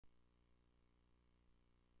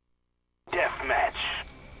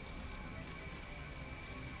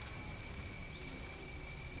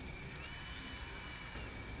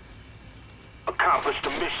Accomplish the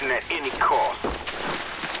mission at any cost.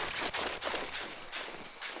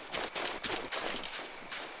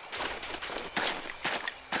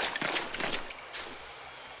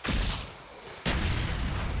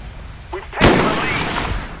 We've taken the lead.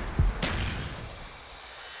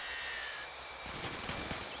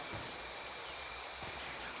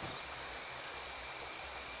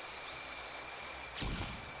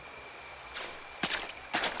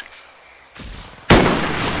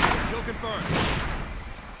 Kill confirmed.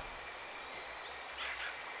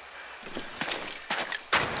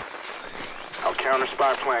 Our counter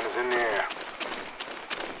spy plane is in the air.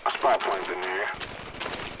 Our spy plane's in the air.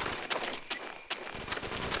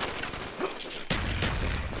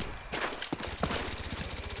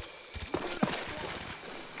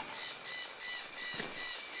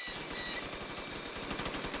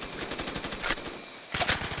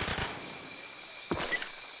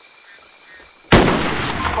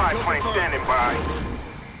 Spy plane standing by.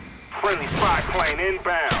 Friendly spy plane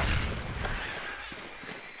inbound.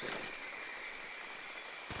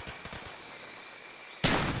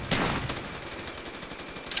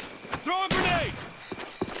 Throw a grenade!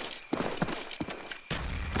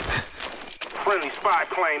 Friendly spy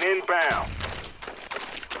plane inbound.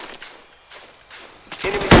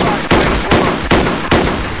 Enemy spy plane below.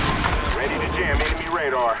 Ready to jam enemy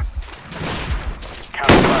radar.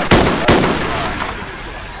 Counter spy plane.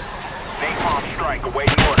 Napalm strike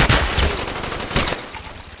awaiting order.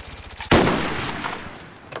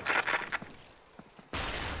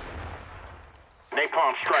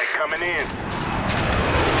 Napalm strike coming in.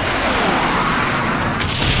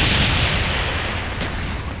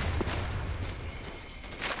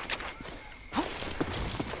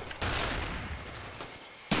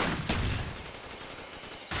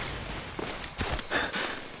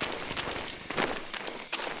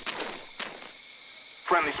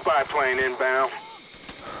 Friendly spy plane inbound.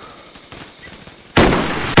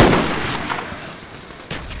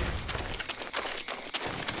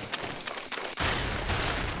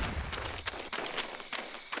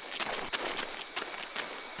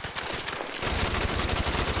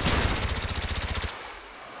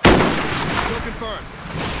 Kill confirmed.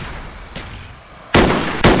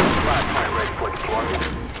 Spy plane ready for deployment.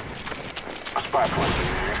 A spy plane's in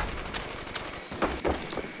the air.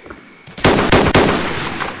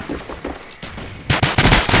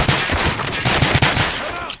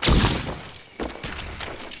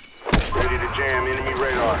 Ready to jam enemy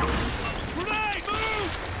radar. Grenade,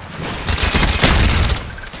 move!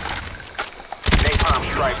 Napalm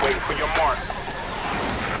strike waiting for your mark.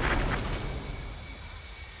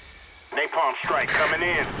 Napalm strike coming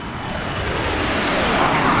in.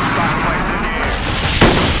 Spy plane's in the air.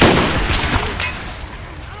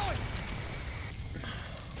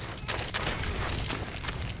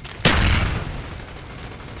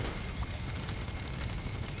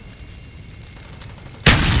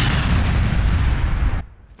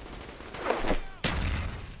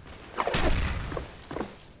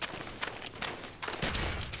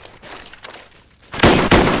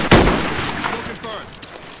 Kill confirmed.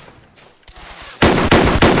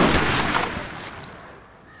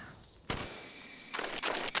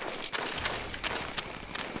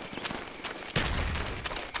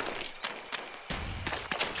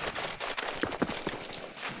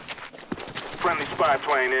 Friendly spy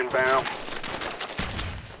plane inbound.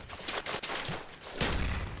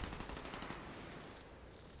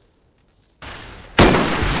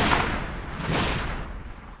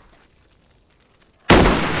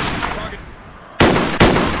 Target.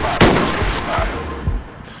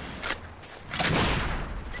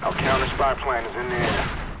 Our counter spy plane is in the air.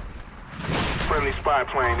 Friendly spy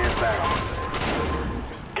plane inbound.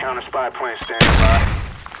 Counter spy plane standing by.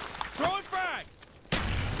 Throwing frag!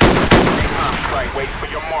 Napalm strike waiting for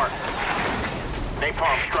your mark.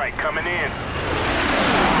 Napalm strike coming in.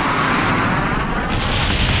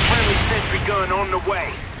 Friendly sentry gun on the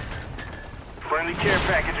way. Friendly care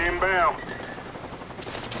package inbound.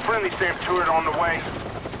 Friendly SAM turret on the way.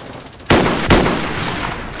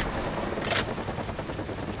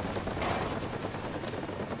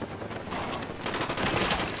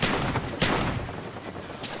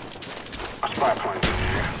 A spy plane's in the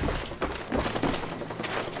air.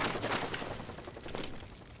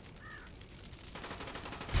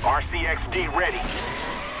 RCXD ready.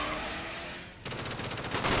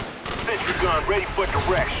 Sentry gun ready for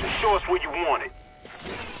direction. Show us where you want it.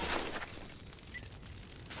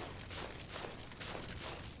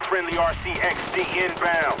 Friendly RCXD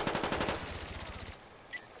inbound.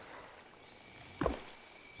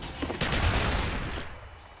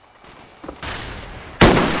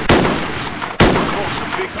 Close to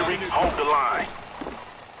victory. Hold the online.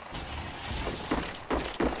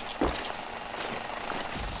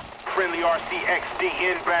 Friendly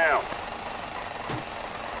RCXD inbound.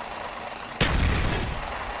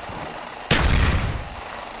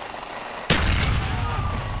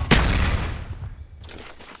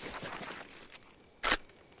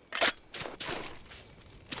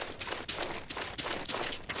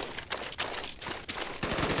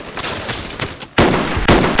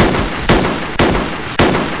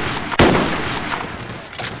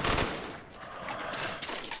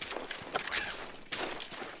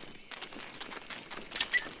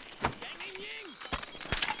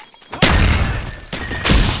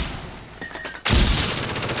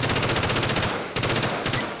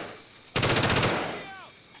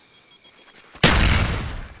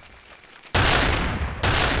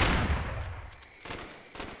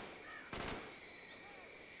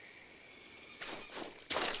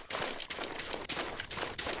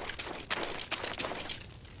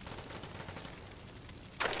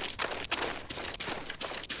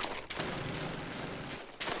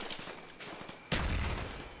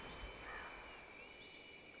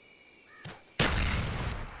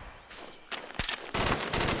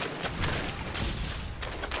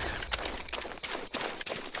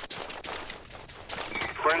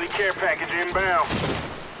 Friendly care package inbound.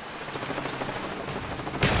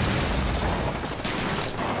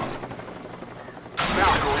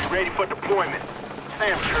 Valkyrie ready for deployment.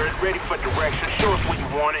 Sam turret ready for direction. Show us what you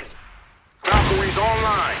wanted. Valkyrie's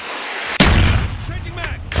online. Changing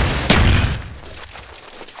mag!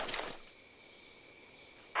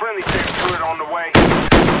 Friendly Sam turret on the way.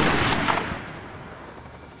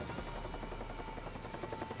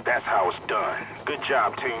 That's how it's done. Good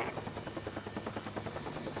job, team.